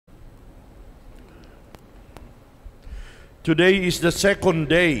Today is the second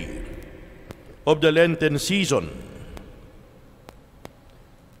day of the Lenten season.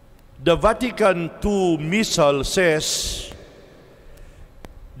 The Vatican II Missal says,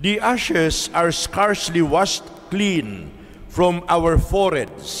 "The ashes are scarcely washed clean from our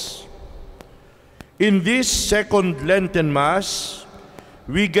foreheads." In this second Lenten Mass,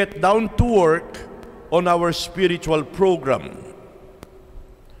 we get down to work on our spiritual program.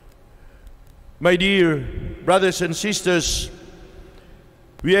 My dear brothers and sisters,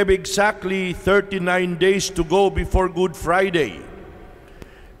 we have exactly 39 days to go before Good Friday.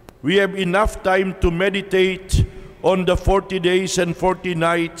 We have enough time to meditate on the 40 days and 40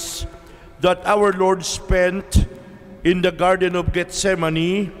 nights that our Lord spent in the Garden of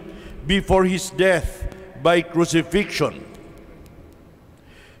Gethsemane before his death by crucifixion.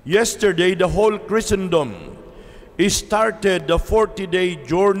 Yesterday, the whole Christendom started the 40-day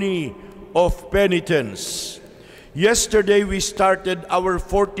journey of penitence. Yesterday, we started our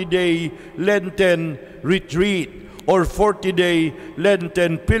 40-day Lenten retreat or 40-day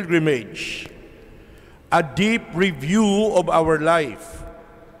Lenten pilgrimage, a deep review of our life.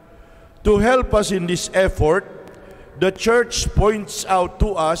 To help us in this effort, the Church points out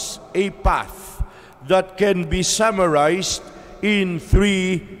to us a path that can be summarized in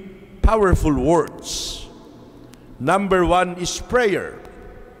 3 powerful words. Number 1 is prayer.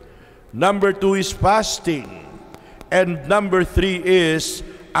 Number 2 is fasting. And number 3 is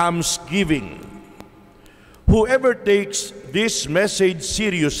almsgiving. Whoever takes this message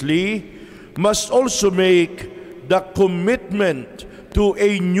seriously must also make the commitment to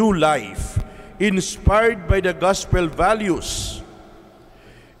a new life inspired by the gospel values.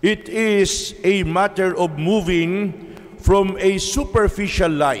 It is a matter of moving from a superficial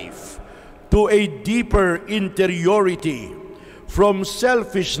life to a deeper interiority, from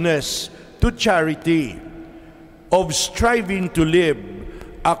selfishness to charity, of striving to live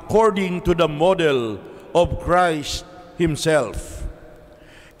according to the model of Christ himself.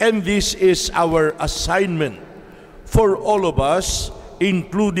 And this is our assignment for all of us,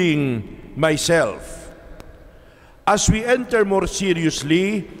 including myself. As we enter more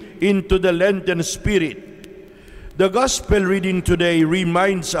seriously into the Lenten spirit, the Gospel reading today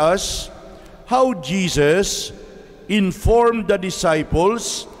reminds us how Jesus informed the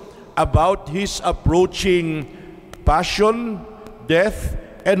disciples about his approaching passion, death,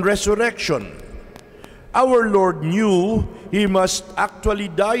 and resurrection. Our Lord knew he must actually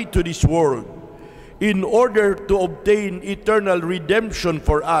die to this world in order to obtain eternal redemption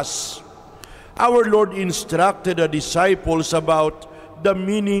for us. Our Lord instructed the disciples about the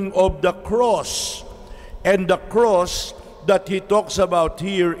meaning of the cross. And the cross that he talks about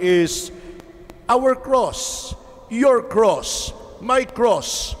here is our cross, your cross, my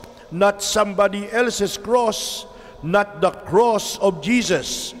cross, not somebody else's cross, not the cross of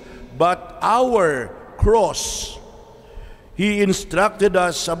Jesus, but our cross. He instructed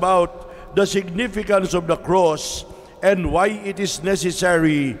us about the significance of the cross and why it is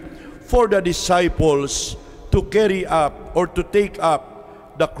necessary for the disciples to carry up or to take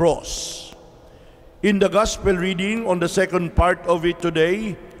up the cross. In the gospel reading on the second part of it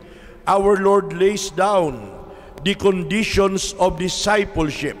today, our Lord lays down the conditions of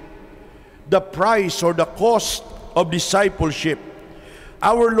discipleship, the price or the cost of discipleship.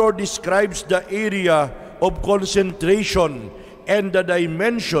 Our Lord describes the area of concentration and the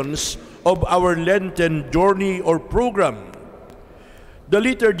dimensions of our Lenten journey or program. The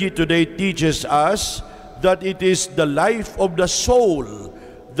liturgy today teaches us that it is the life of the soul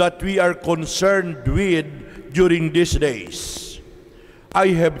that we are concerned with during these days. I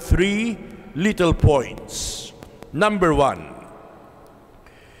have 3 little points. Number 1,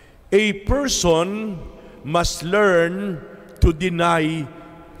 a person must learn to deny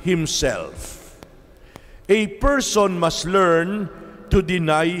himself. A person must learn to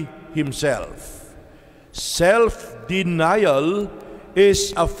deny himself. Self-denial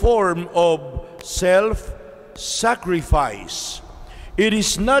is a form of self-sacrifice. It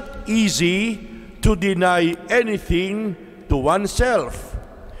is not easy to deny anything to oneself.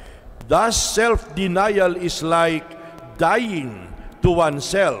 Thus, self-denial is like dying to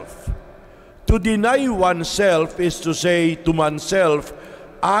oneself. To deny oneself is to say to oneself,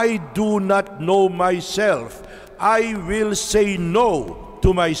 I do not know myself. I will say no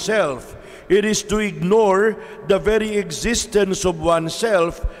to myself. It is to ignore the very existence of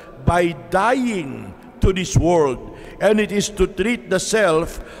oneself by dying to this world. And it is to treat the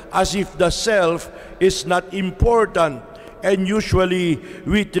self as if the self is not important, and usually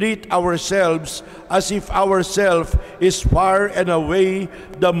we treat ourselves as if ourself is far and away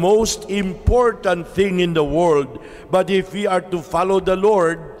the most important thing in the world. But if we are to follow the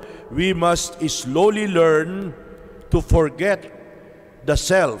Lord, we must slowly learn to forget the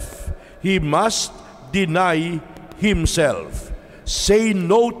self. He must deny himself. Say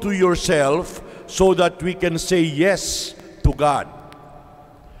no to yourself so that we can say yes to God.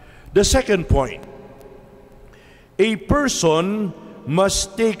 The second point, a person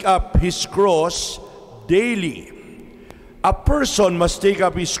must take up his cross daily. A person must take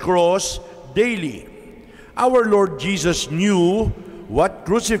up his cross daily. Our Lord Jesus knew what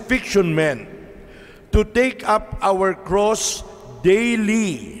crucifixion meant. To take up our cross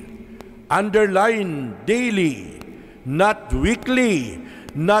daily. Underline daily. Not weekly,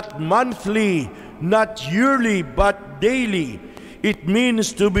 not monthly, not yearly, but daily. It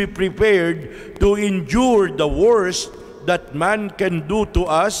means to be prepared to endure the worst that man can do to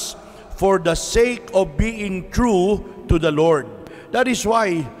us for the sake of being true to the Lord. That is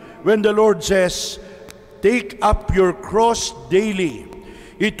why when the Lord says, take up your cross daily,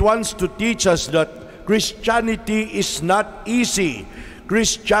 it wants to teach us that Christianity is not easy.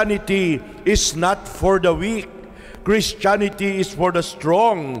 Christianity is not for the weak. Christianity is for the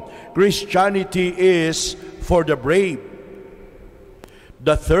strong. Christianity is for the brave.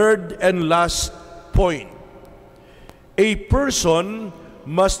 The third and last point, a person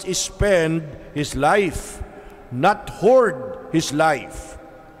must spend his life, not hoard his life.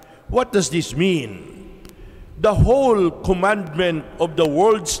 What does this mean? The whole commandment of the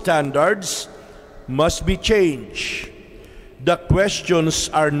world standards must be changed. The questions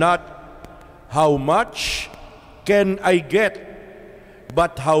are not how much can I get,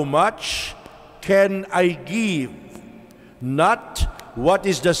 but how much can I give? Not what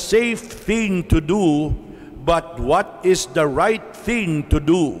is the safe thing to do, but what is the right thing to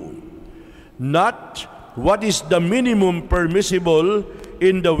do. Not what is the minimum permissible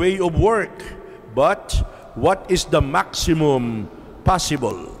in the way of work, but what is the maximum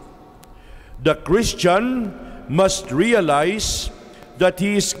possible. The Christian must realize that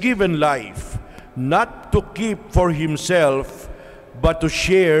he is given life, not to keep for himself, but to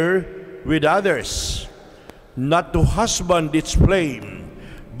share with others. Not to husband its flame,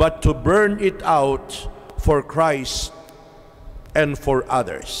 but to burn it out for Christ and for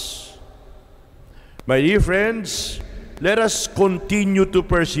others. My dear friends, let us continue to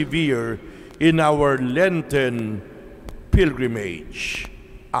persevere in our Lenten pilgrimage.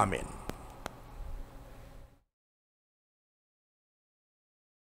 Amen.